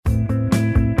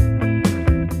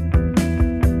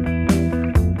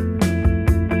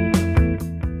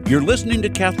You're listening to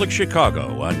Catholic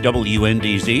Chicago on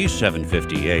WNDZ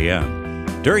 750 AM.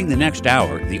 During the next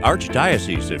hour, the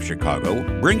Archdiocese of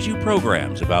Chicago brings you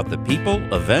programs about the people,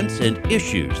 events, and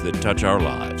issues that touch our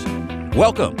lives.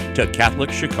 Welcome to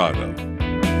Catholic Chicago.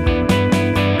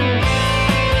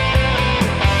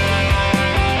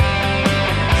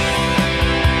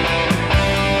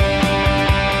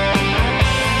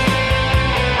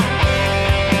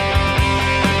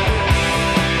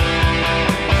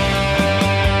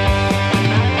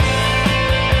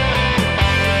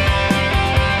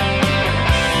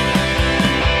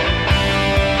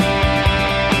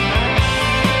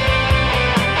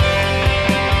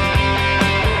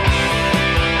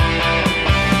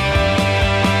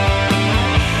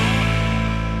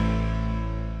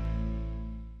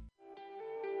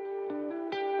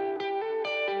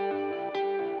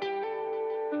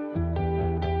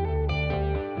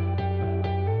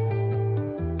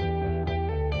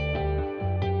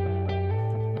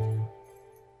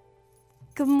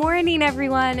 Good morning,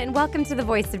 everyone, and welcome to the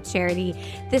Voice of Charity.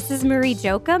 This is Marie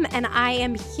Jochum, and I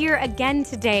am here again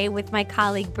today with my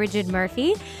colleague, Bridget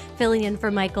Murphy, filling in for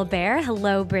Michael Bear.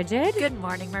 Hello, Bridget. Good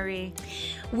morning, Marie.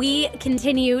 We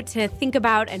continue to think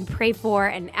about and pray for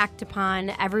and act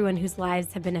upon everyone whose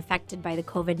lives have been affected by the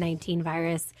COVID-19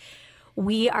 virus.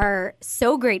 We are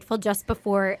so grateful. Just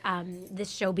before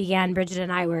this show began, Bridget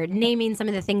and I were naming some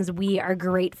of the things we are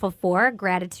grateful for,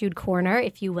 gratitude corner,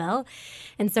 if you will.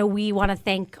 And so we want to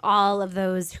thank all of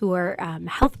those who are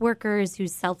health workers,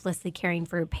 who's selflessly caring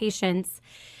for patients,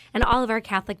 and all of our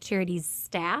Catholic Charities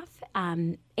staff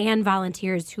and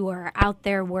volunteers who are out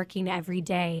there working every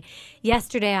day.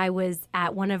 Yesterday, I was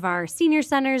at one of our senior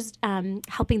centers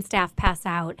helping staff pass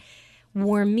out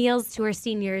warm meals to our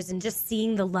seniors, and just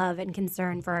seeing the love and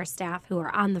concern for our staff who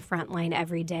are on the front line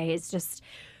every day is just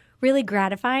really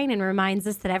gratifying and reminds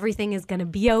us that everything is going to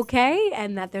be okay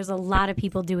and that there's a lot of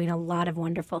people doing a lot of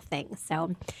wonderful things.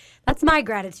 So that's my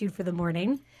gratitude for the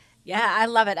morning. Yeah, I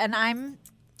love it. And I'm,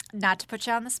 not to put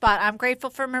you on the spot, I'm grateful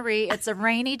for Marie. It's a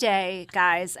rainy day,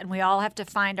 guys, and we all have to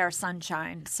find our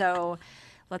sunshine. So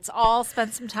let's all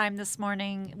spend some time this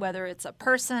morning, whether it's a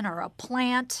person or a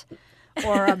plant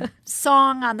or a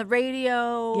song on the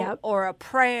radio, or a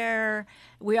prayer.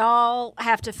 We all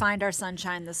have to find our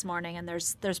sunshine this morning, and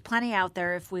there's plenty out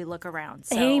there if we look around.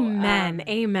 So, Amen.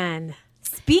 Amen.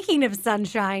 Speaking of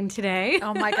sunshine today.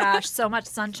 Oh my gosh, so much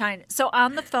sunshine. So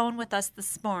on the phone with us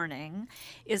this morning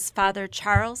is Father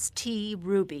Charles T.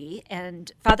 Ruby, and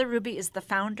Father Ruby is the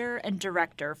founder and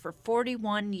director for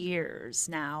 41 years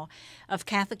now of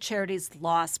Catholic Charities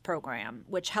Loss Program,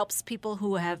 which helps people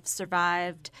who have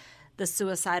survived the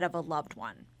suicide of a loved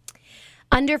one.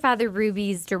 Under Father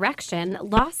Ruby's direction,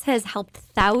 Loss has helped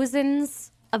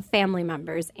thousands of family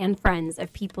members and friends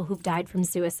of people who've died from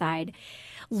suicide.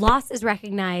 Loss is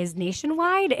recognized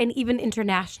nationwide and even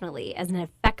internationally as an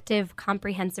effective,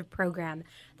 comprehensive program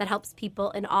that helps people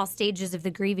in all stages of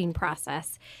the grieving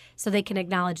process so they can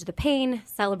acknowledge the pain,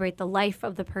 celebrate the life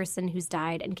of the person who's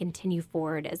died, and continue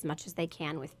forward as much as they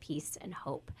can with peace and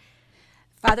hope.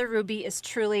 Father Ruby is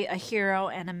truly a hero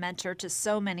and a mentor to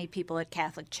so many people at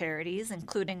Catholic Charities,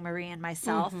 including Marie and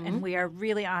myself, and we are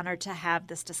really honored to have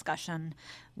this discussion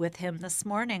with him this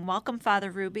morning. Welcome, Father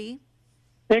Ruby.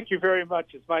 Thank you very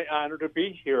much. It's my honor to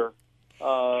be here,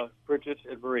 Bridget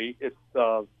and Marie. It's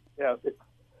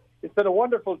been a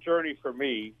wonderful journey for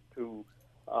me to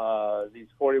these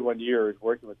 41 years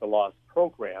working with the Lost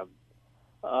program,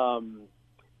 and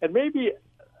maybe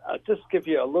just give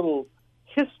you a little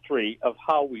history of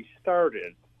how we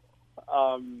started.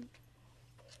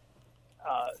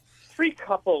 Three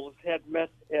couples had met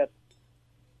at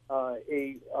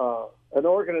an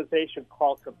organization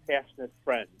called Compassionate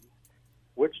Friends,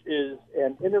 which is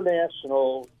an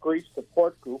international grief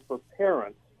support group for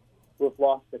parents who have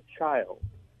lost a child.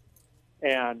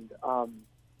 And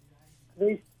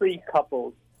these three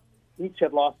couples each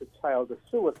had lost a child to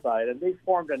suicide, and they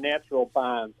formed a natural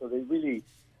bond. So they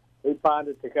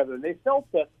bonded together, and they felt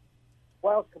that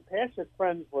while Compassionate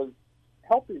Friends was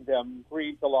helping them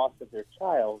grieve the loss of their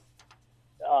child,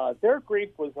 their grief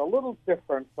was a little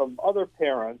different from other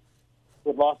parents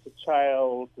who had lost a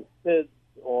child to SIDS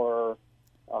or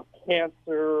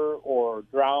cancer or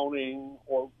drowning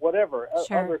or whatever,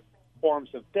 other forms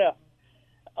of death.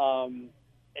 And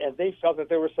they felt that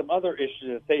there were some other issues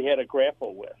that they had to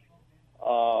grapple with.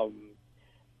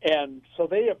 And so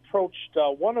they approached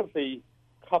one of the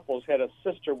couples had a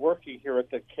sister working here at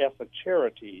the Catholic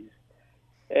Charities,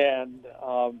 and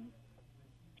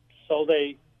so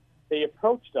they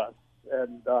approached us,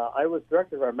 and I was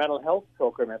director of our mental health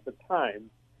program at the time,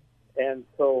 and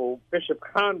so Bishop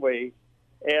Conway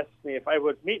asked me if I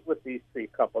would meet with these three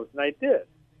couples, and I did.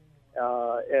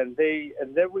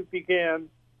 And then we began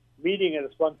meeting at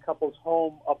this one couple's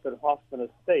home up in Hoffman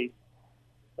Estates,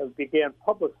 and began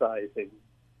publicizing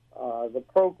the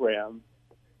program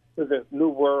to the New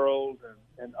World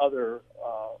and other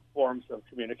forms of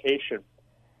communication.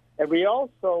 And we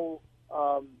also,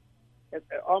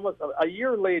 almost a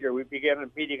year later, we began a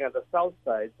meeting on the South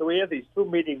Side. So we had these two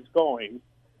meetings going,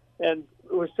 and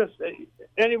it was just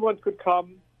anyone could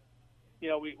come. You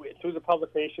know, we through the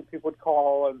publication, people would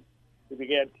call, and we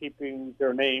began keeping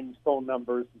their names, phone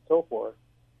numbers, and so forth.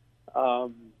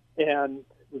 And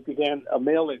we began a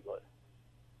mailing list.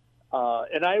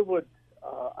 And I would,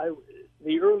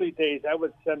 the early days, I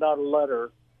would send out a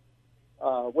letter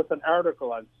with an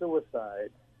article on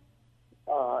suicide,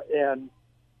 and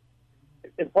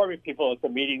informing people that the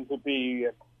meetings would be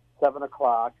at 7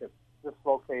 o'clock at this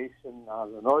location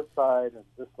on the north side and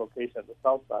this location on the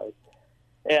south side.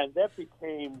 And that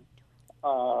became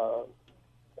a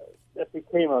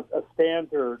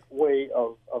standard way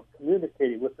of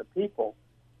communicating with the people.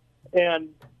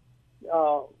 And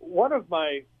one of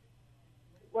my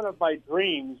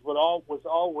dreams was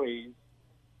always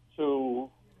to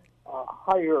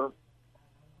hire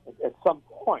at some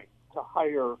point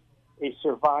a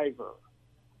survivor.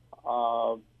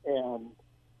 And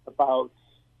I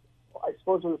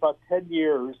suppose it was about 10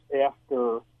 years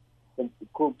after the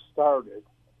group started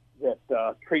that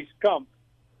Trace Gump,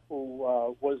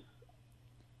 who was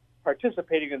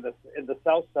participating in the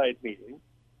South Side meeting,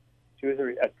 she was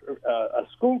a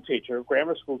school teacher,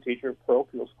 grammar school teacher,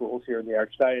 parochial schools here in the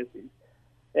Archdiocese.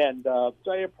 And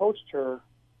so I approached her,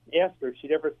 asked her if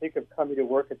she'd ever think of coming to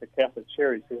work at the Catholic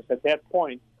Charities, because at that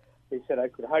point they said I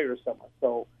could hire someone.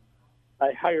 So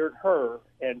I hired her,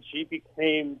 and she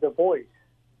became the voice.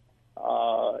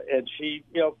 And she,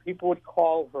 people would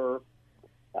call her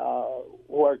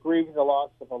who are grieving the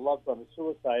loss of a loved one of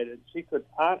suicide, and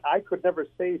I could never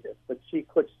say this, but she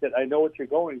could say, I know what you're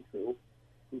going through,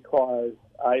 because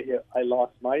I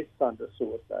lost my son to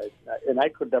suicide, and I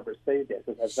could never say that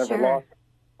because I've never lost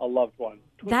a loved one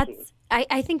to suicide.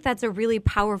 I think that's a really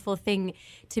powerful thing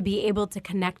to be able to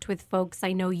connect with folks.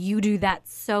 I know you do that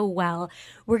so well.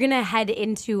 We're going to head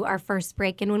into our first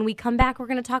break, and when we come back, we're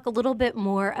going to talk a little bit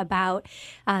more about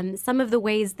some of the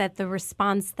ways that the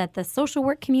response that the social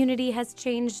work community has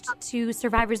changed to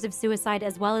survivors of suicide,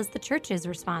 as well as the church's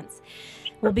response.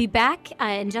 We'll be back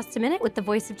in just a minute with the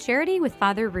Voice of Charity with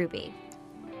Father Ruby.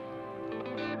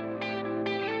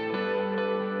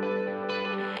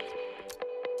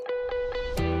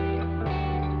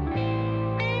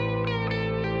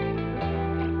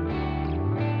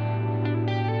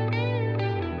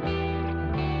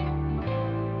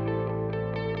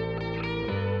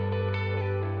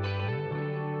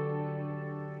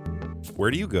 Where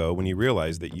do you go when you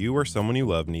realize that you or someone you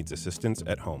love needs assistance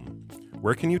at home?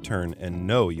 Where can you turn and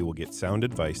know you will get sound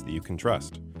advice that you can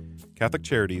trust? Catholic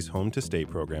Charities' Home to Stay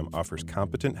program offers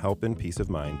competent help and peace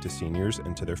of mind to seniors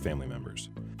and to their family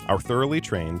members. Our thoroughly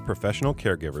trained professional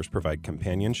caregivers provide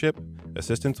companionship,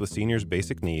 assistance with seniors'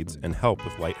 basic needs, and help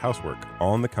with light housework,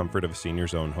 all in the comfort of a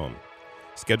senior's own home.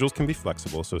 Schedules can be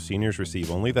flexible so seniors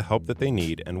receive only the help that they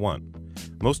need and want.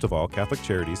 Most of all, Catholic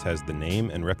Charities has the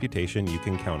name and reputation you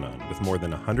can count on, with more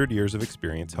than 100 years of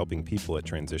experience helping people at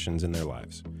transitions in their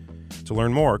lives. To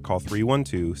learn more, call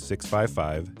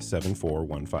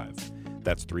 312-655-7415.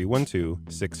 That's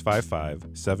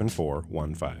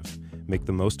 312-655-7415. Make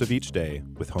the most of each day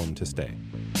with Home to Stay.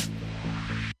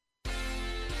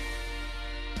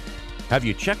 Have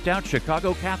you checked out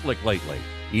Chicago Catholic lately?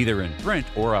 Either in print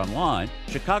or online,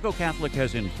 Chicago Catholic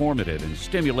has informative and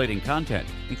stimulating content,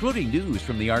 including news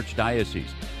from the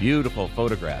Archdiocese, beautiful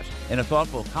photographs, and a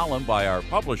thoughtful column by our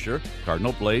publisher,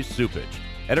 Cardinal Blaise Cupich.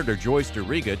 Editor Joyce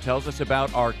DeRiga tells us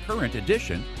about our current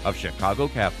edition of Chicago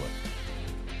Catholic.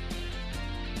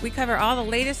 We cover all the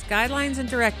latest guidelines and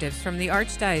directives from the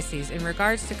Archdiocese in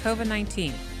regards to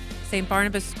COVID-19. St.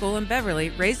 Barnabas School in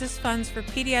Beverly raises funds for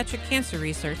pediatric cancer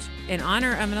research in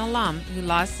honor of an alum who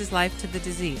lost his life to the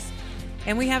disease.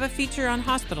 And we have a feature on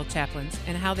hospital chaplains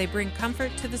and how they bring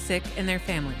comfort to the sick and their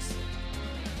families.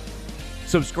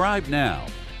 Subscribe now.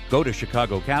 Go to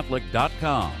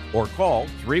chicagocatholic.com or call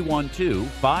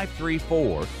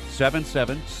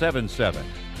 312-534-7777.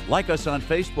 Like us on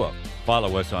Facebook.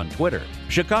 Follow us on Twitter.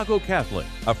 Chicago Catholic,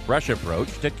 a fresh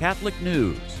approach to Catholic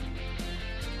news.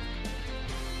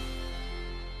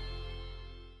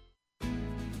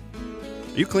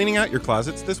 Are you cleaning out your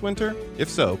closets this winter? If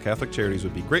so, Catholic Charities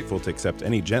would be grateful to accept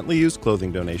any gently used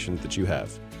clothing donations that you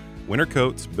have. Winter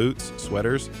coats, boots,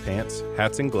 sweaters, pants,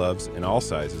 hats, and gloves in all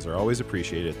sizes are always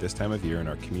appreciated at this time of year in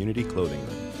our community clothing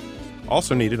room.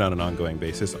 Also needed on an ongoing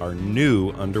basis are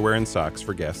new underwear and socks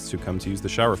for guests who come to use the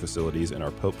shower facilities in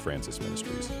our Pope Francis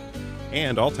ministries.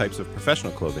 And all types of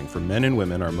professional clothing for men and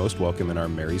women are most welcome in our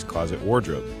Mary's Closet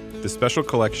wardrobe. This special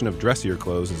collection of dressier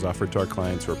clothes is offered to our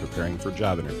clients who are preparing for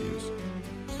job interviews.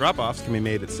 Drop-offs can be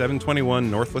made at 721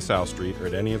 North LaSalle Street or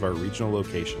at any of our regional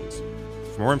locations.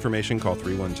 For more information, call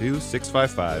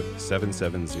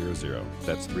 312-655-7700.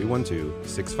 That's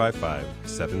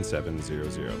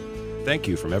 312-655-7700. Thank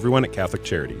you from everyone at Catholic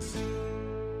Charities.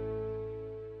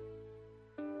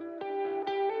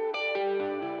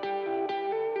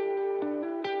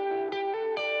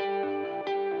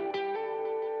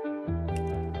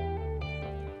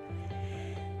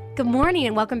 Good morning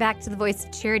and welcome back to the Voice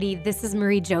of Charity. This is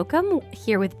Marie Jochum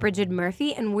here with Bridget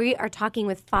Murphy, and we are talking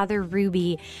with Father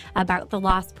Ruby about the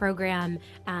LOSS program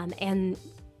and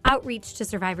outreach to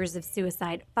survivors of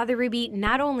suicide. Father Ruby,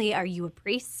 not only are you a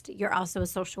priest, you're also a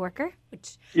social worker,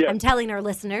 which I'm telling our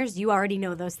listeners, you already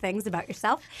know those things about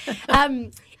yourself.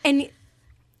 And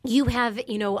you have,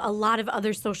 a lot of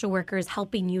other social workers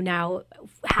helping you now,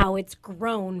 how it's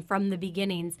grown from the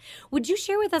beginnings. Would you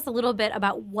share with us a little bit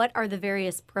about what are the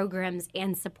various programs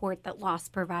and support that LOSS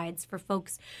provides for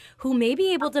folks who may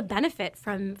be able to benefit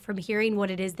from hearing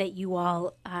what it is that you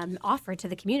all offer to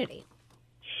the community?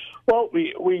 Well,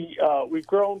 we've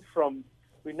grown from,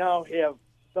 we now have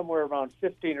somewhere around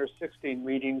 15 or 16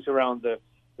 meetings around the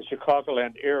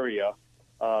Chicagoland area.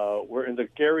 We're in the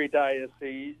Gary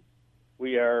Diocese.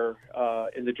 We are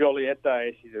in the Joliet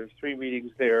Diocese. There's 3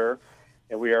 meetings there.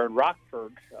 And we are in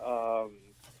Rockford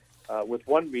with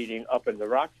 1 meeting up in the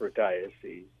Rockford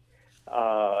Diocese.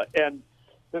 And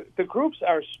the groups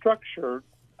are structured.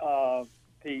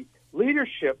 The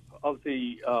leadership of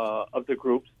the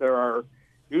groups, there are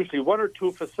usually 1 or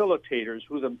 2 facilitators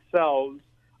who themselves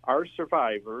are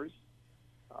survivors,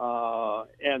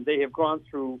 and they have gone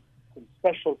through some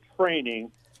special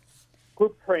training,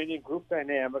 group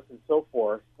dynamics, and so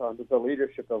forth, under the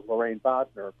leadership of Lorraine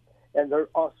Bodner. And there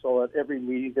also, at every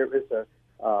meeting, there is a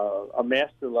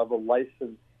master-level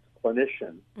licensed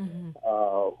clinician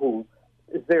who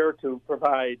is there to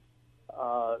provide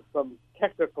some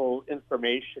technical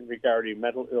information regarding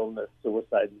mental illness,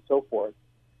 suicide, and so forth.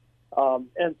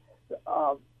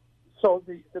 So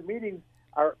the meetings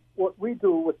are, what we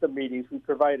do with the meetings, we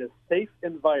provide a safe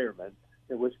environment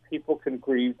in which people can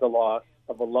grieve the loss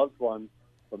of a loved one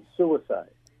from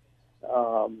suicide.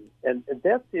 And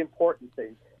that's the important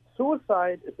thing.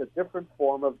 Suicide is a different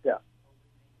form of death.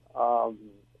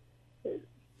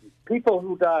 People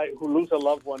who lose a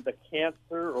loved one to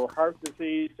cancer or heart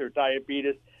disease or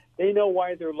diabetes, they know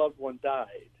why their loved one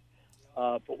died.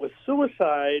 But with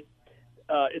suicide,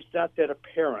 it's not that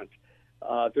apparent.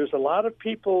 There's a lot of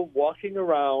people walking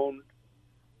around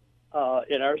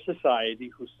in our society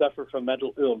who suffer from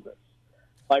mental illness,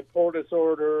 bipolar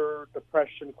disorder,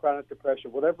 depression, chronic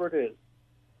depression, whatever it is.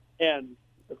 And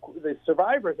the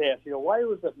survivors ask, why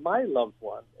was it my loved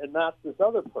one and not this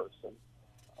other person?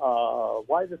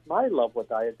 Why does my loved one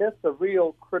die? That's a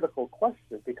real critical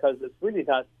question, because it's really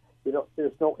not,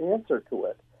 there's no answer to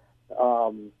it.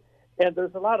 And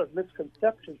there's a lot of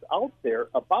misconceptions out there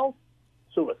about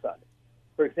suicide.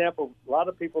 For example, a lot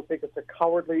of people think it's a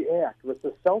cowardly act, or it's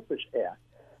a selfish act.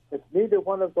 It's neither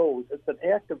one of those. It's an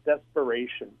act of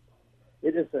desperation.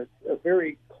 It is a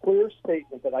very clear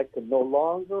statement that I can no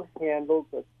longer handle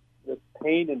the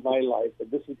pain in my life,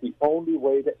 and this is the only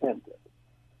way to end it,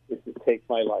 is to take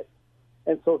my life.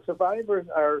 And so survivors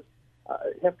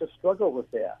have to struggle with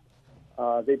that.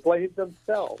 They blame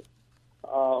themselves.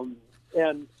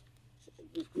 And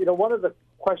one of the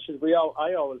questions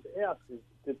I always ask is,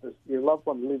 did your loved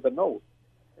one leave a note?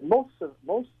 And most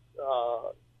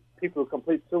people who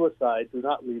complete suicide do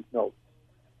not leave notes.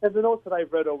 And the notes that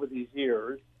I've read over these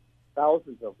years,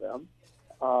 thousands of them,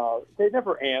 they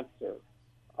never answer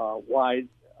why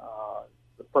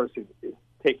the person is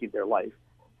taking their life.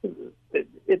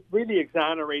 It really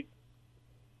exonerates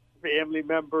family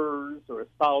members or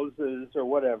spouses or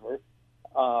whatever.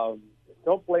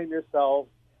 Don't blame yourself.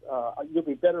 You'll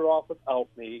be better off without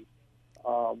me.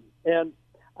 And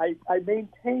I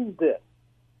maintain this,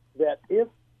 that if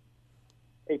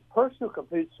a person who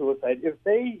completes suicide, if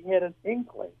they had an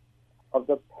inkling of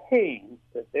the pain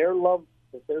that their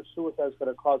suicide is going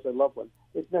to cause their loved one,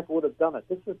 they never would have done it.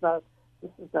 This is not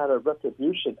a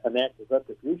retribution, an act of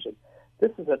retribution.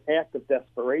 This is an act of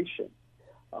desperation.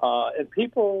 And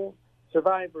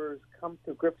survivors come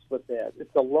to grips with that.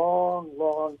 It's a long,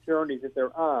 long journey that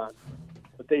they're on,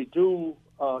 but they do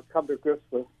come to grips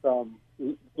with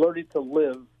learning to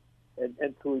live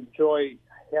and to enjoy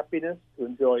happiness, to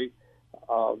enjoy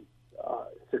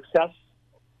success,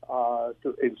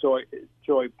 to enjoy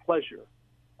pleasure.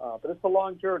 But it's a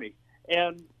long journey,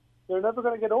 and they're never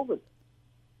going to get over this.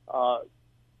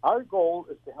 Our goal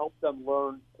is to help them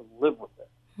learn to live with it.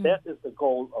 That is the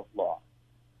goal of law.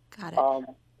 Got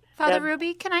it. Father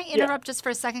Ruby, can I interrupt just for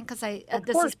a second? Because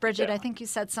this is Bridget. I think you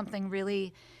said something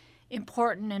really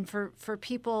important, and for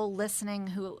people listening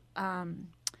who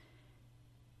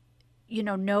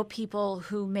know people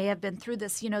who may have been through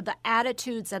this, the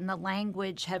attitudes and the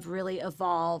language have really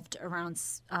evolved around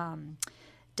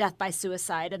death by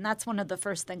suicide. And that's one of the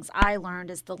first things I learned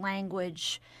is the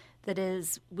language that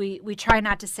is, we try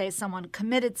not to say someone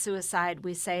committed suicide.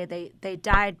 We say they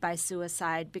died by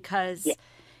suicide because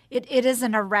it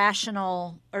isn't a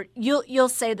rational, or you'll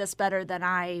say this better than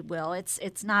I will.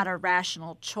 It's not a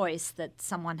rational choice that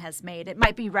someone has made. It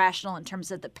might be rational in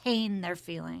terms of the pain they're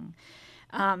feeling.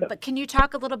 But can you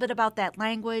talk a little bit about that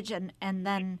language and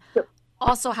then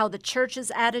also how the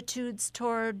church's attitudes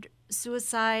toward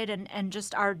suicide and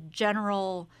just our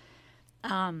general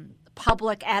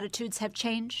public attitudes have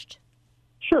changed?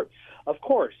 Sure, of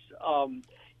course.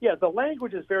 The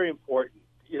language is very important,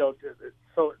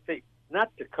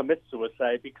 not to commit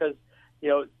suicide because,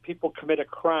 people commit a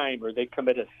crime or they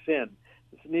commit a sin.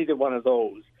 It's neither one of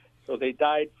those. So they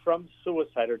died from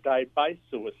suicide or died by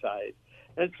suicide.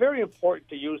 And it's very important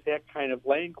to use that kind of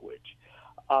language.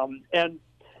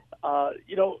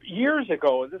 Years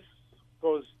ago, this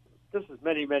is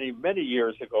many, many, many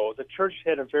years ago, the church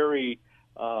had a very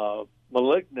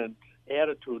malignant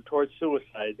attitude towards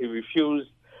suicide. They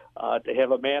refused to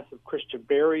have a massive Christian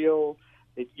burial.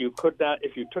 If you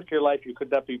took your life, you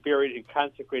could not be buried in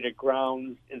consecrated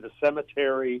grounds in the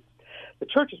cemetery. The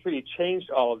church has really changed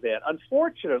all of that.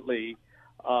 Unfortunately,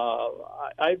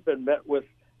 I've been met with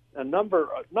a number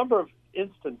of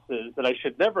instances that I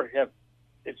should never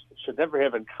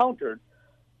have encountered,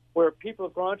 where people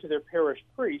have gone to their parish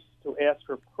priest to ask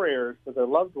for prayers for their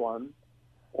loved one,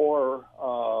 or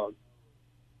for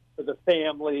the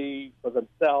family, for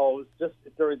themselves, just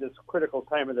during this critical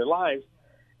time of their lives.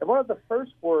 And one of the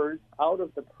first words out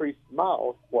of the priest's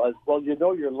mouth was, "Well,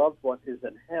 your loved one is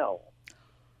in hell."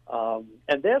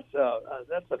 And that's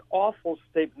an awful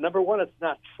statement. Number one, it's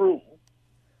not true.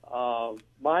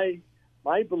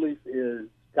 My belief is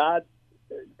God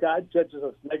judges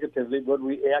us negatively when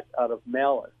we act out of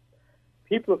malice.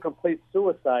 People who complete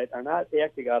suicide are not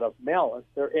acting out of malice;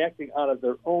 they're acting out of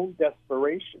their own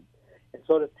desperation. And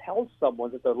so to tell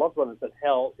someone that their loved one is in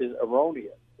hell is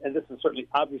erroneous. And this is certainly,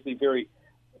 obviously, very,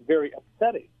 very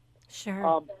upsetting.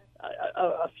 Sure.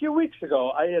 A few weeks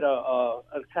ago, I had a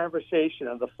conversation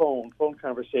on the phone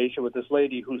conversation with this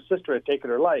lady whose sister had taken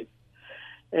her life.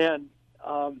 And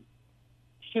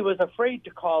she was afraid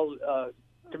to call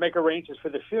to make arrangements for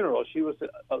the funeral. She was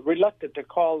reluctant to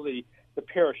call the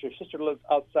parish. Her sister lived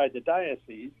outside the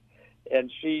diocese,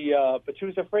 and but she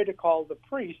was afraid to call the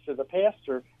priest or the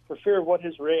pastor for fear of what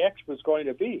his reaction was going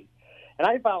to be. And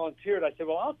I volunteered. I said,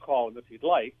 "Well, I'll call him if you'd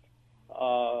like."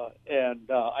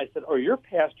 I said, "Or your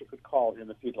pastor could call him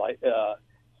if you'd like,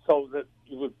 so that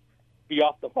you would be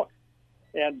off the hook."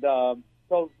 And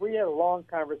so we had a long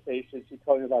conversation. She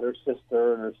told me about her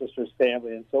sister and her sister's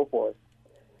family and so forth.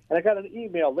 And I got an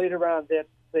email later on that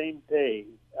same day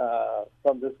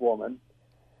from this woman,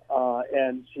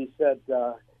 and she said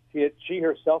she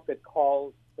herself had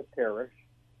called the parish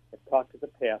and talked to the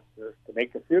pastor to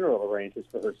make the funeral arrangements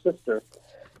for her sister.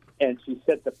 And she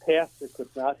said the pastor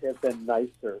could not have been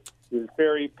nicer. He was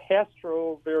very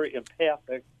pastoral, very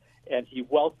empathic, and he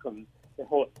welcomed the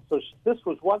whole. So this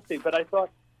was one thing, but I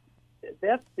thought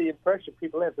that's the impression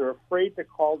people have. They're afraid to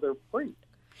call their priest.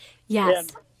 Yes.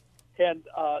 And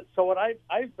so what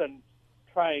I've been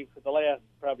trying for the last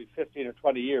probably 15 or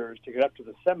 20 years to get up to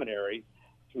the seminary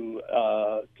to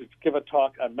give a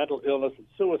talk on mental illness and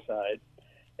suicide.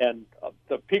 And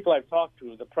the people I've talked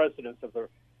to, the presidents of the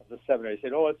seminary,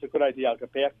 said, "Oh, it's a good idea. I'll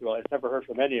get back to you." I've never heard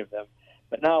from any of them.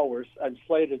 But now I'm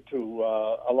slated to,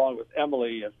 along with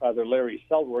Emily and Father Larry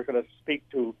Selden, we're going to speak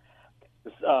to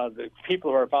the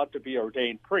people who are about to be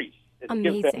ordained priests. And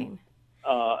give them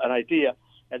an idea.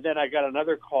 And then I got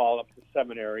another call up to the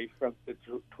seminary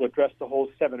to address the whole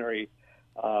seminary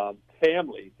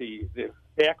family, the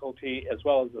faculty as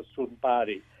well as the student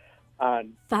body.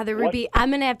 Father Ruby, I'm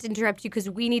going to have to interrupt you because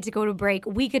we need to go to break.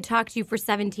 We could talk to you for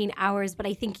 17 hours, but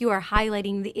I think you are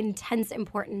highlighting the intense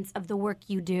importance of the work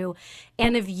you do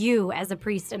and of you as a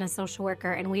priest and a social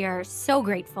worker, and we are so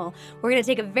grateful. We're going to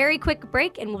take a very quick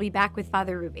break, and we'll be back with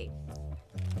Father Ruby.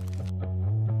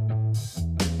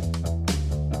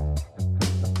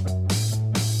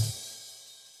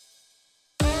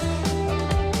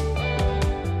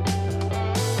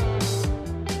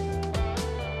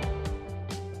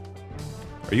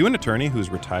 Are you an attorney who's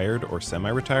retired or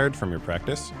semi-retired from your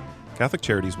practice? Catholic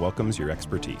Charities welcomes your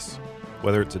expertise.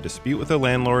 Whether it's a dispute with a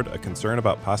landlord, a concern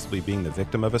about possibly being the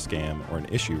victim of a scam, or an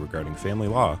issue regarding family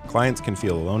law, clients can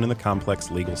feel alone in the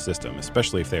complex legal system,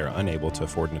 especially if they are unable to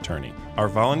afford an attorney. Our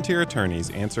volunteer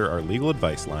attorneys answer our legal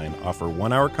advice line, offer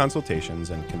one-hour consultations,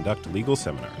 and conduct legal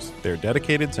seminars. They're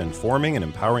dedicated to informing and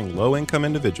empowering low-income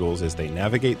individuals as they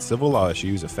navigate civil law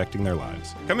issues affecting their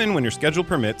lives. Come in when your schedule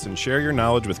permits and share your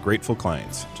knowledge with grateful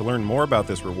clients. To learn more about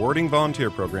this rewarding volunteer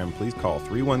program, please call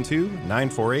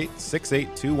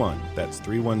 312-948-6821. That's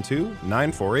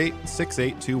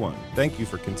 312-948-6821. Thank you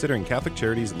for considering Catholic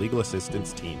Charities Legal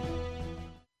Assistance Team.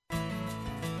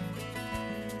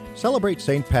 Celebrate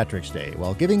St. Patrick's Day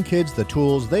while giving kids the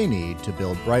tools they need to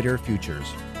build brighter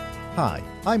futures. Hi,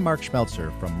 I'm Mark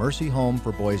Schmeltzer from Mercy Home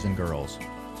for Boys and Girls.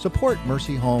 Support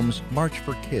Mercy Home's March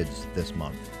for Kids this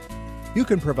month. You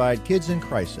can provide kids in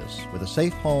crisis with a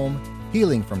safe home,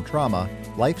 healing from trauma,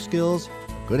 life skills,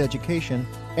 good education,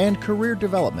 and career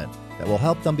development that will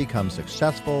help them become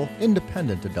successful,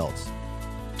 independent adults.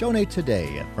 Donate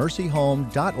today at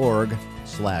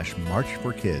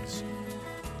mercyhome.org/marchforkids.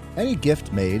 Any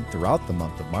gift made throughout the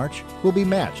month of March will be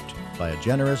matched by a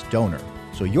generous donor,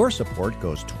 so your support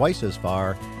goes twice as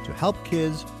far to help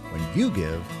kids when you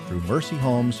give through Mercy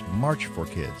Home's March for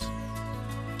Kids.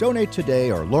 Donate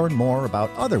today or learn more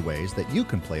about other ways that you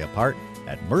can play a part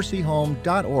at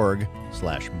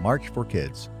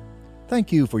mercyhome.org/marchforkids.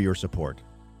 Thank you for your support.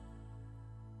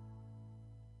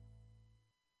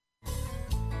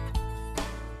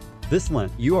 This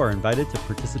Lent, you are invited to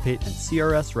participate in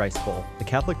CRS Rice Bowl, the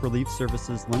Catholic Relief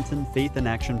Service's Lenten Faith in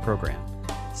Action program.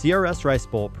 CRS Rice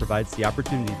Bowl provides the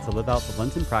opportunity to live out the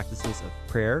Lenten practices of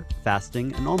prayer,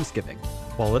 fasting, and almsgiving,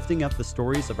 while lifting up the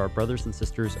stories of our brothers and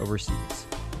sisters overseas.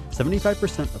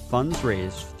 75% of funds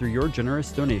raised through your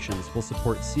generous donations will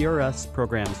support CRS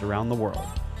programs around the world,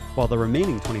 while the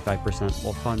remaining 25%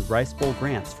 will fund Rice Bowl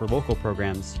grants for local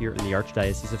programs here in the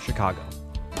Archdiocese of Chicago.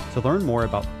 To learn more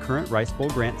about current Rice Bowl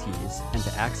grantees and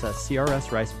to access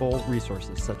CRS Rice Bowl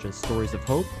resources such as Stories of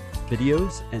Hope,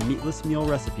 videos, and meatless meal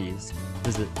recipes,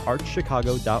 visit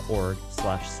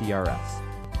archchicago.org/CRS.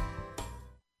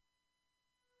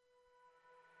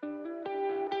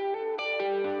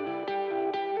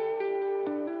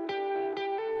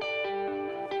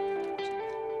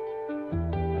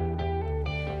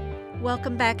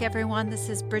 Welcome back, everyone. This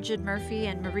is Bridget Murphy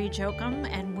and Marie Jochum,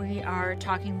 and we are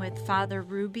talking with Father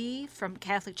Ruby from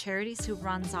Catholic Charities, who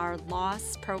runs our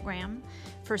LOSS program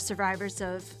for survivors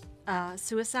of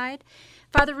suicide.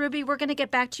 Father Ruby, we're going to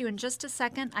get back to you in just a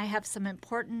second. I have some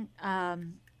important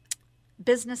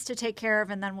business to take care of,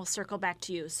 and then we'll circle back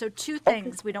to you. So 2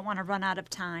 things. We don't want to run out of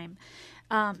time.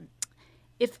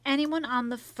 If anyone on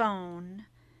the phone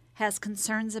has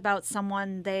concerns about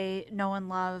someone they know and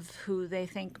love who they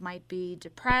think might be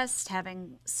depressed,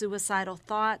 having suicidal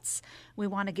thoughts, we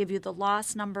want to give you the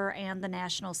LOSS number and the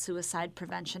National Suicide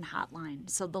Prevention Hotline.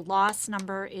 So the LOSS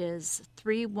number is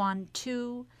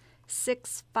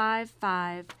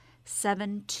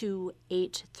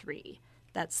 312-655-7283.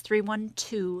 That's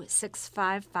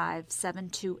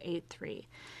 312-655-7283.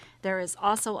 There is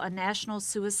also a National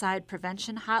Suicide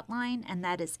Prevention Hotline, and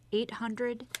that is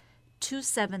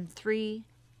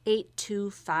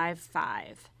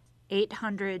 800-273-8255.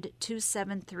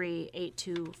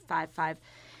 800-273-8255.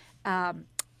 And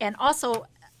also,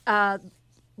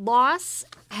 LOSS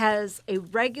has a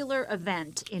regular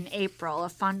event in April, a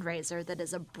fundraiser that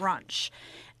is a brunch.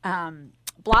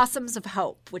 Blossoms of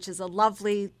Hope, which is a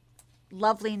lovely,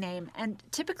 lovely name. And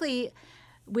typically,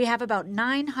 we have about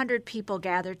 900 people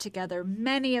gathered together,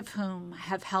 many of whom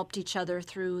have helped each other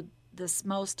through this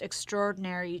most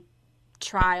extraordinary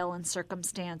trial and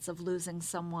circumstance of losing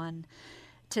someone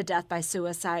to death by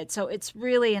suicide. So it's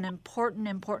really an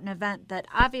important event that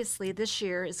obviously this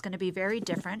year is going to be very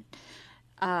different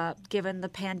given the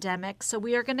pandemic. So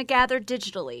we are going to gather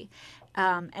digitally,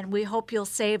 and we hope you'll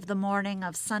save the morning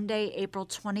of Sunday, April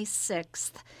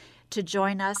 26th to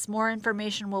join us. More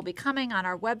information will be coming on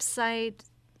our website.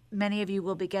 Many of you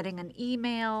will be getting an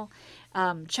email.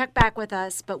 Check back with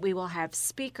us, but we will have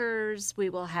speakers. We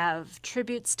will have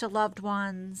tributes to loved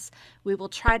ones. We will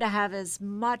try to have as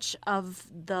much of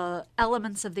the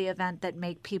elements of the event that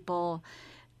make people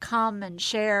come and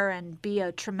share and be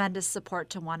a tremendous support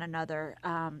to one another.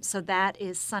 So that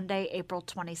is Sunday, April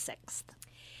 26th.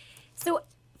 So,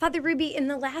 Father Ruby, in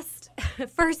the last,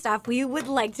 first off, we would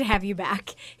like to have you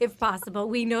back if possible.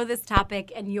 We know this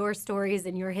topic and your stories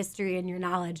and your history and your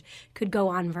knowledge could go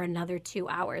on for another 2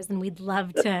 hours, and we'd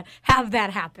love to have that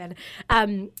happen.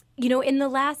 In the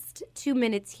last 2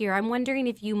 minutes here, I'm wondering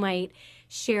if you might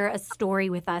share a story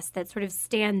with us that sort of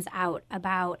stands out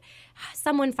about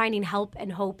someone finding help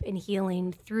and hope and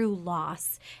healing through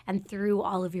loss and through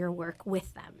all of your work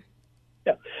with them.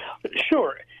 Yeah,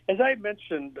 sure. As I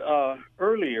mentioned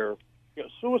earlier,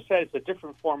 suicide is a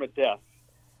different form of death.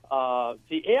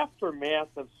 The aftermath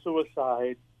of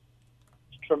suicide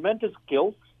is tremendous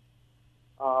guilt.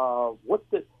 What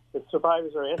the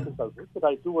survivors are asking themselves, what did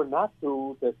I do or not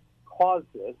do that caused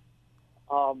this?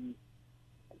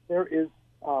 There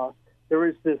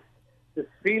is this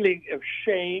feeling of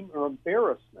shame or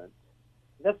embarrassment.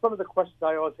 And that's one of the questions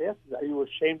I always ask: are you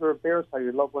ashamed or embarrassed how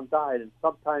your loved one died? And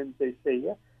sometimes they say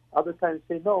yes, other times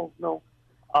they say no.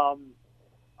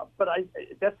 But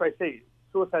that's why I say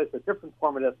suicide is a different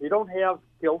form of death. You don't have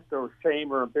guilt or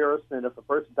shame or embarrassment if a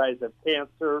person dies of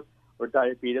cancer or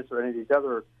diabetes or any of these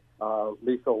other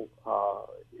lethal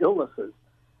illnesses.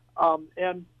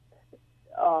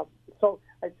 So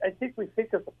I think we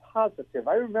think of the positive.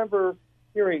 I remember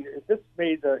hearing, this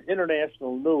made the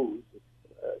international news,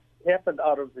 happened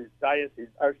out of the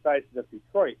Archdiocese of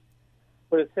Detroit,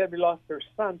 but it said we lost their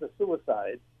son to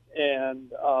suicide,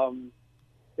 and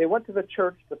they went to the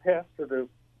church, the pastor,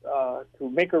 to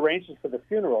make arrangements for the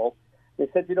funeral. They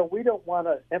said, we don't want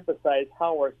to emphasize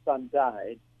how our son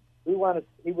died. He was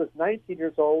 19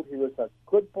 years old. He was a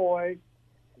good boy.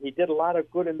 He did a lot of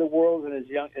good in the world in his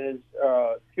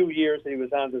few years that he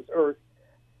was on this earth.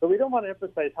 So we don't want to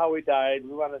emphasize how he died.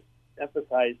 We want to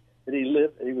emphasize that he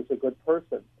lived and he was a good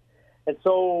person. And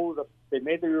so they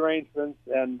made the arrangements,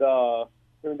 and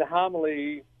during the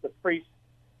homily, the priest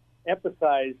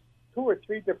emphasized 2 or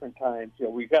 3 different times,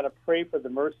 we got to pray for the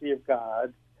mercy of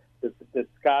God, that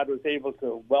God was able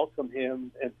to welcome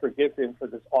him and forgive him for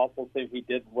this awful thing he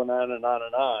did, went on and on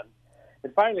and on.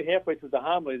 And finally, halfway through the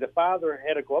homily, the father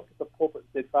had to go up to the pulpit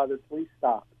and say, "Father, please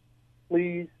stop.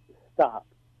 Please stop.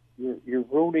 You're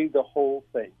ruining the whole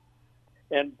thing."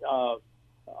 And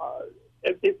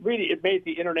it made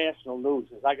the international news,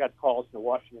 as I got calls from the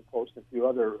Washington Post and a few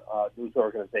other news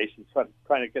organizations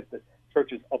trying to get the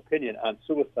church's opinion on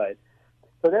suicide.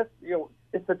 So that's,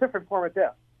 it's a different form of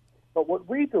death. But what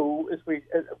we do is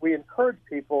we encourage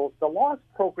people. The loss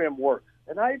program works,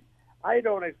 and I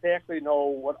don't exactly know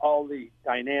what all the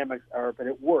dynamics are, but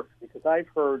it works because I've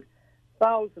heard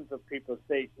thousands of people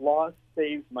say, "Loss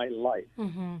saved my life."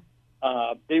 Mm-hmm.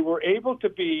 They were able to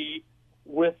be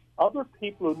with other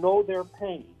people who know their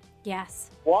pain.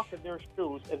 Yes. Walk in their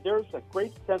shoes, and there's a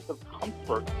great sense of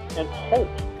comfort and hope.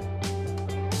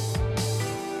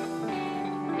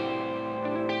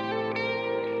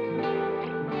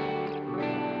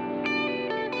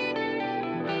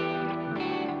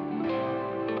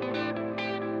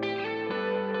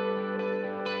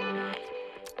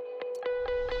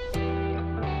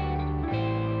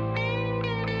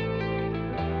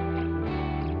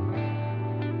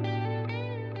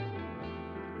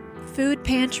 Food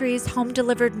pantries,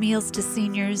 home-delivered meals to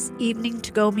seniors,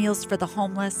 evening-to-go meals for the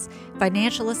homeless,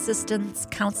 financial assistance,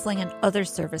 counseling, and other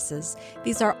services.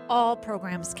 These are all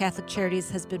programs Catholic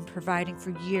Charities has been providing for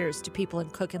years to people in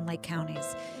Cook and Lake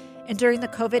counties. And during the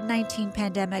COVID-19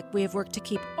 pandemic, we have worked to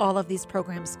keep all of these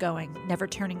programs going, never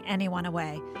turning anyone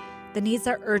away. The needs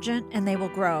are urgent and they will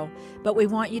grow, but we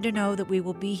want you to know that we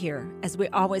will be here, as we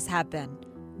always have been,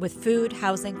 with food,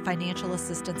 housing, financial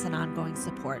assistance, and ongoing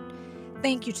support.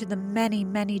 Thank you to the many,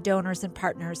 many donors and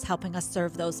partners helping us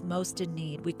serve those most in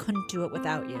need. We couldn't do it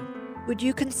without you. Would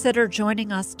you consider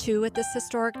joining us too at this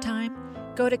historic time?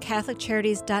 Go to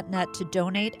CatholicCharities.net to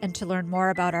donate and to learn more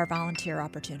about our volunteer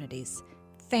opportunities.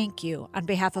 Thank you on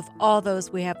behalf of all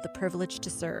those we have the privilege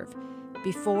to serve.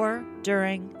 Before,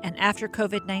 during, and after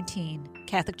COVID-19,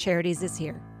 Catholic Charities is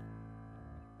here.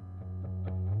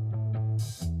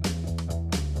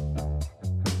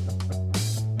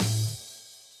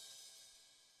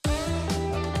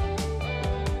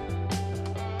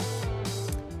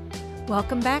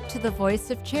 Welcome back to the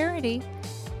Voice of Charity.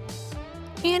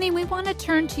 Annie, we want to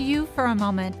turn to you for a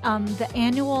moment. The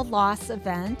annual loss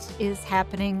event is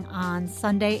happening on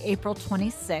Sunday, April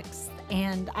 26th.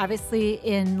 And obviously,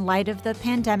 in light of the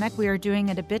pandemic, we are doing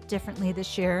it a bit differently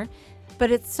this year. But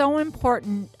it's so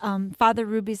important. Father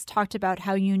Ruby's talked about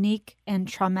how unique and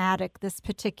traumatic this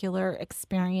particular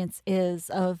experience is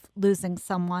of losing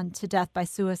someone to death by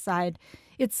suicide.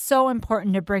 It's so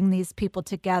important to bring these people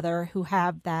together who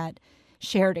have that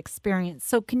shared experience.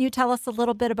 So can you tell us a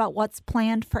little bit about what's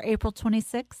planned for April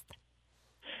 26th?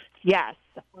 Yes.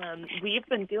 We've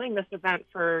been doing this event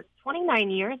for 29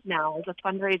 years now as a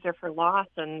fundraiser for loss,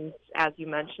 and as you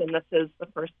mentioned, this is the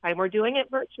first time we're doing it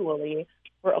virtually.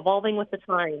 We're evolving with the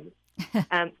times.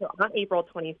 So on April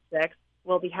 26th,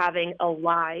 we'll be having a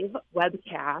live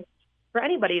webcast for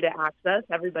anybody to access,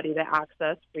 everybody to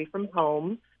access, free from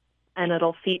home, and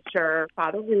it'll feature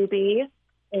Father Ruby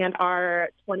and our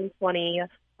 2020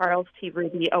 Charles T.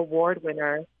 Ruby Award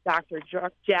winner, Dr.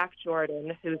 Jack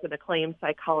Jordan, who's an acclaimed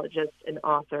psychologist and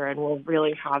author, and will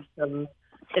really have some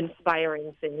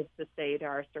inspiring things to say to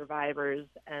our survivors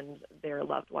and their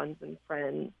loved ones and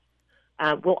friends.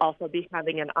 We'll also be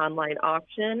having an online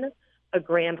auction, a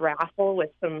grand raffle with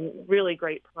some really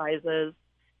great prizes,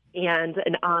 and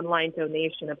an online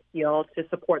donation appeal to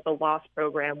support the LOSS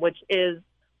program, which is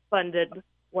funded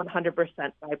 100%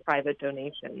 by private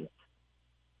donations.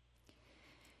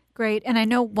 Great. And I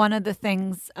know one of the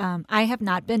things, I have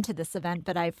not been to this event,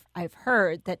 but I've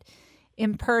heard that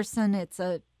in person it's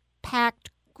a packed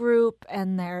group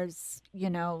and there's,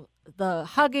 the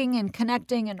hugging and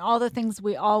connecting and all the things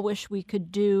we all wish we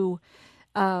could do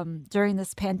during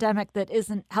this pandemic that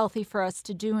isn't healthy for us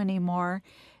to do anymore.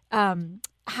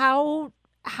 How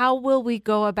will we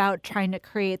go about trying to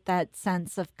create that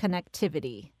sense of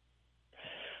connectivity?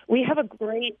 We have a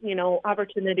great,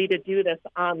 opportunity to do this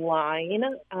online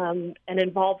and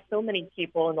involve so many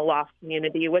people in the LOSS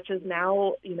community, which is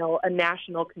now, a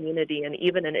national community and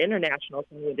even an international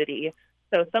community.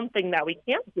 So something that we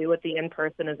can't do with the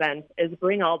in-person event is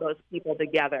bring all those people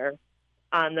together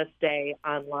on this day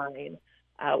online.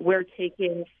 We're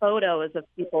taking photos of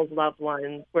people's loved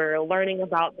ones. We're learning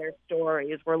about their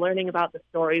stories. We're learning about the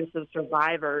stories of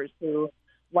survivors who,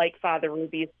 like Father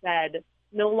Ruby said,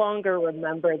 no longer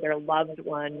remember their loved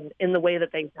one in the way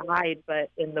that they died,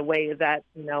 but in the way that,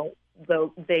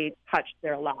 they touched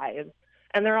their lives.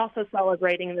 And they're also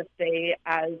celebrating this day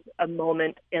as a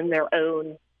moment in their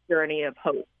own journey of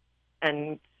hope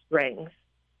and strength.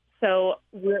 So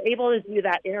we're able to do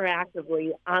that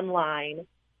interactively online,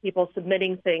 people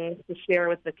submitting things to share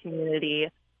with the community,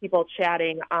 people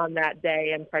chatting on that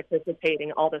day and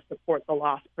participating, all to support the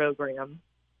LOSS program.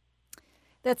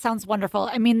 That sounds wonderful.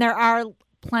 I mean, there are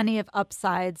plenty of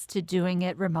upsides to doing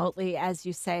it remotely, as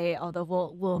you say, although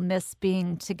we'll miss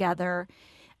being together.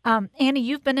 Annie,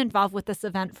 you've been involved with this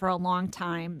event for a long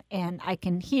time, and I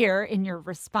can hear in your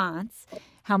response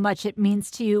how much it means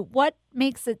to you. What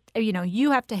makes it, you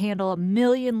have to handle a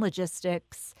million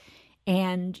logistics,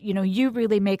 and, you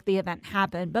really make the event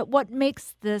happen. But what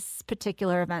makes this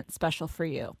particular event special for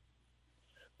you?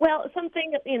 Well,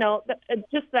 something,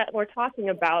 just that we're talking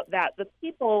about, that the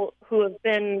people who have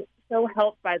been so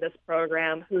helped by this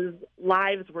program, whose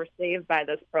lives were saved by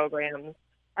this program,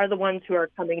 are the ones who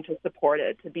are coming to support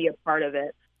it, to be a part of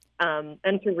it,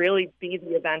 and to really be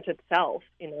the event itself.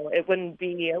 It wouldn't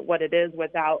be what it is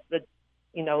without the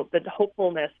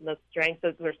hopefulness and the strength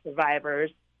of their survivors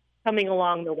coming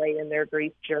along the way in their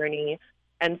grief journey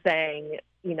and saying,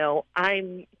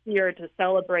 I'm here to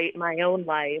celebrate my own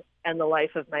life and the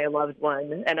life of my loved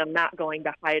one, and I'm not going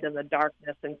to hide in the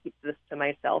darkness and keep this to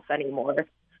myself anymore.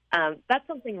 That's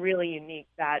something really unique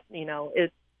that,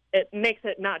 it makes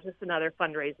it not just another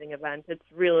fundraising event. It's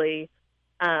really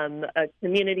a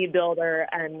community builder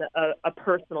and a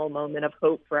personal moment of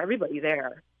hope for everybody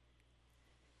there.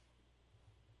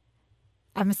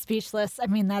 I'm speechless. I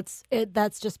mean, that's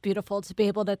just beautiful to be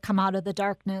able to come out of the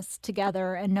darkness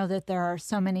together and know that there are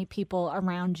so many people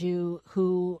around you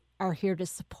who are here to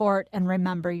support and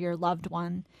remember your loved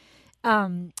one.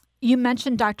 You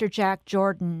mentioned Dr. Jack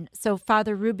Jordan. So,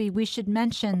 Father Ruby, we should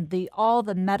mention all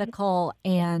the medical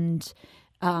and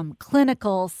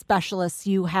clinical specialists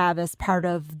you have as part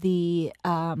of the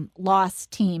LOSS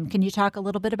team. Can you talk a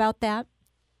little bit about that?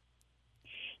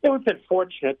 Yeah, we've been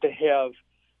fortunate to have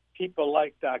people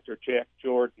like Dr. Jack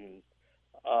Jordan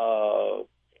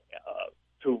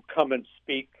to come and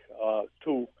speak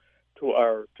to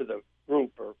the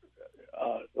group or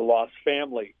the LOSS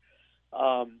family.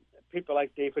 People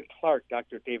like David Clark,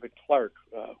 Dr. David Clark,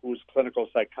 who's clinical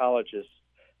psychologist.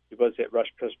 He was at Rush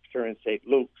Presbyterian St.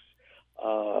 Luke's.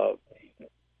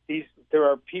 There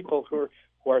are people who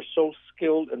are so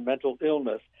skilled in mental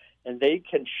illness, and they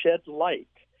can shed light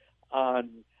on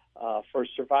for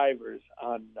survivors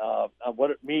on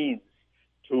what it means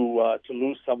to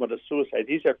lose someone to suicide.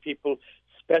 These are people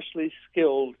specially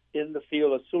skilled in the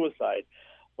field of suicide.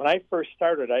 When I first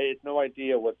started, I had no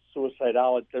idea what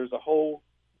suicidology. There's a whole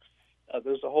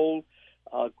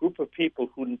group of people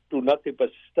who do nothing but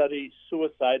study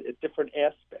suicide at different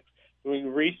aspects,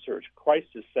 doing research,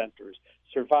 crisis centers,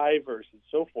 survivors, and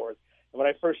so forth. And when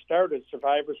I first started,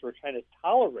 survivors were kind of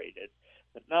tolerated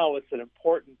but now it's an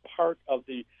important part of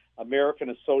the American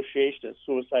Association of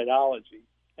Suicidology.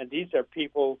 And these are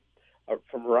people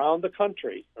from around the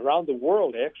country, around the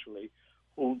world actually,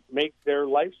 who make their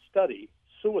life study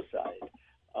suicide.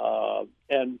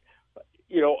 And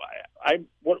you know,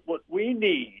 what we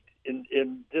need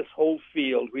in this whole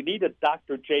field, we need a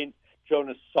Dr.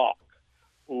 Jonas Salk,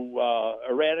 who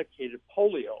eradicated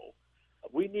polio.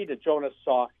 We need a Jonas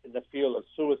Salk in the field of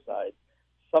suicide,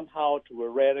 somehow to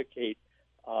eradicate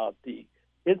the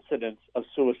incidence of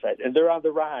suicide. And they're on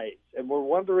the rise. And we're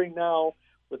wondering now,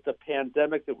 with the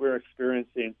pandemic that we're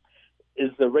experiencing,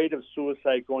 is the rate of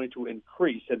suicide going to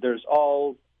increase? And there's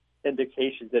all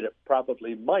indications that it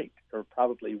probably might or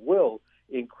probably will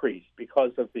increase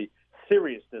because of the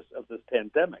seriousness of this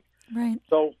pandemic. Right.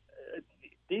 So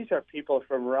these are people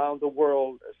from around the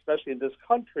world, especially in this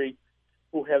country,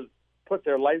 who have put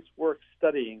their life's work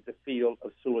studying the field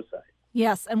of suicide.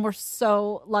 Yes, and we're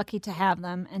so lucky to have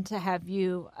them and to have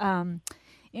you.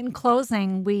 In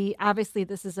closing, obviously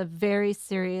this is a very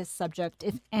serious subject.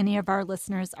 If any of our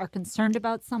listeners are concerned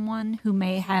about someone who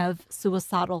may have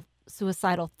suicidal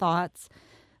thoughts,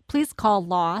 please call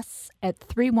LOSS at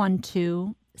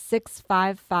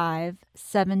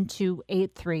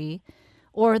 312-655-7283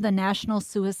 or the National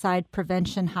Suicide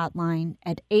Prevention Hotline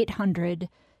at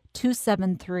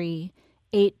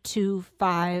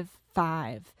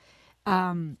 800-273-8255.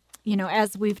 You know,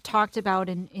 as we've talked about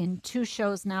in 2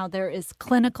 shows now, there is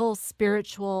clinical,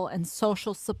 spiritual, and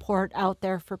social support out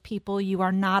there for people. You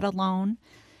are not alone.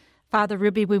 Father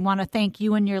Ruby, we want to thank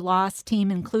you and your LOSS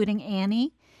team, including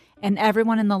Annie, and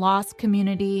everyone in the LOSS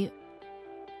community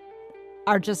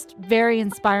are just very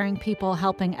inspiring people,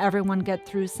 helping everyone get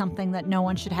through something that no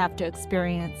one should have to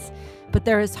experience. But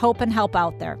there is hope and help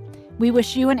out there. We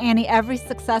wish you and Annie every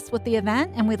success with the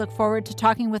event, and we look forward to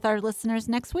talking with our listeners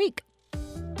next week.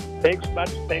 Thanks much.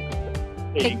 Thanks.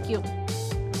 Thank you.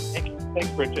 Thanks,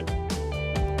 Bridget.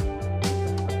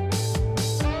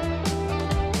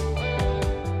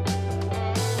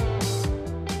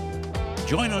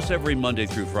 Join us every Monday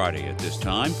through Friday at this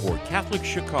time for Catholic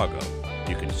Chicago.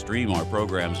 You can stream our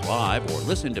programs live or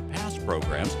listen to past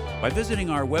programs by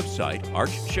visiting our website,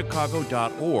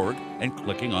 archchicago.org, and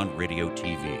clicking on Radio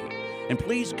TV. And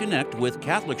please connect with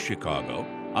Catholic Chicago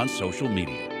on social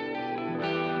media.